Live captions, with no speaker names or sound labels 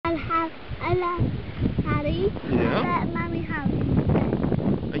Daddy, Yeah? let Mummy have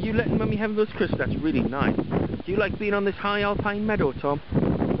them. Are you letting Mummy have those crisps? That's really nice. Do you like being on this high alpine meadow, Tom? Look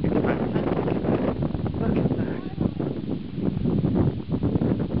at that.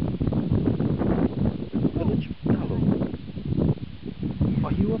 Village of Dalo.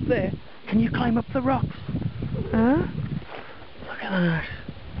 Are you up there? Can you climb up the rocks? Huh? Look at that.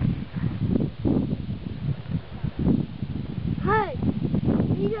 Hey,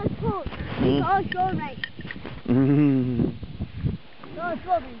 you just talk. You got a strawberry. Got a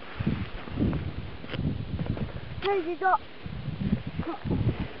strawberry. Hey, you got.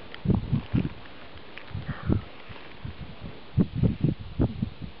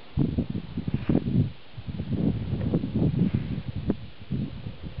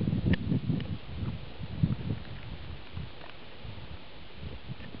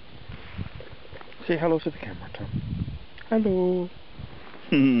 Say hello to the camera, Tom. Hello.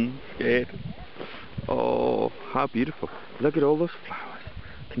 Scared. Oh, how beautiful. Look at all those flowers.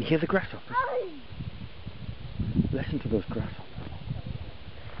 Can you hear the grasshoppers? Listen to those grasshoppers.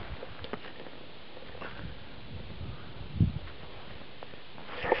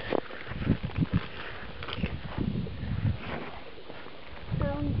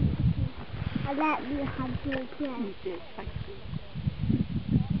 I let you have your play. You did, thank you.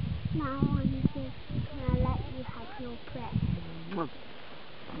 Now I let you have your play.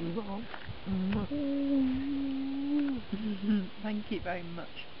 Thank you very much.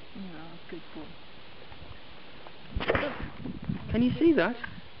 Oh, good boy. Can you see that?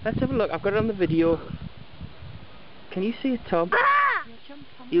 Let's have a look. I've got it on the video. Can you see it, Tom? Ah!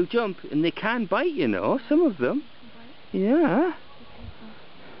 He'll jump, and they can bite, you know, some of them. Yeah.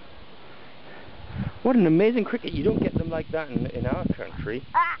 What an amazing cricket. You don't get them like that in our country.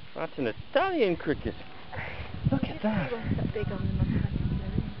 Ah! That's an Italian cricket. Look at that.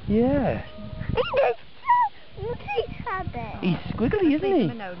 He Yeah. He's squiggly, isn't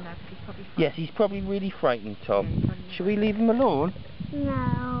he? Yes, he's probably really frightened, Tom. Should we leave him alone?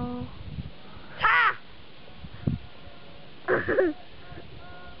 No. Ah!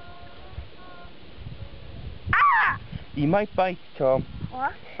 Ah! He might bite, Tom.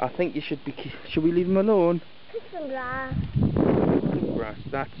 What? I think you should be. Should we leave him alone? Pick some grass. Some grass.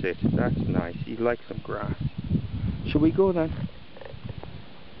 That's it. That's nice. He likes some grass. Shall we go then?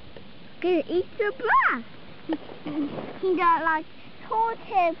 Gonna eat the grass. He don't like told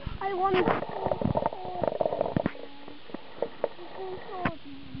him. I want to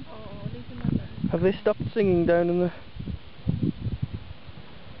Have they stopped singing down in the...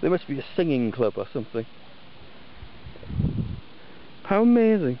 There must be a singing club or something. How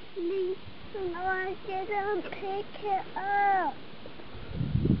amazing. Listen, I didn't pick it up.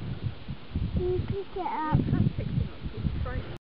 You pick it up.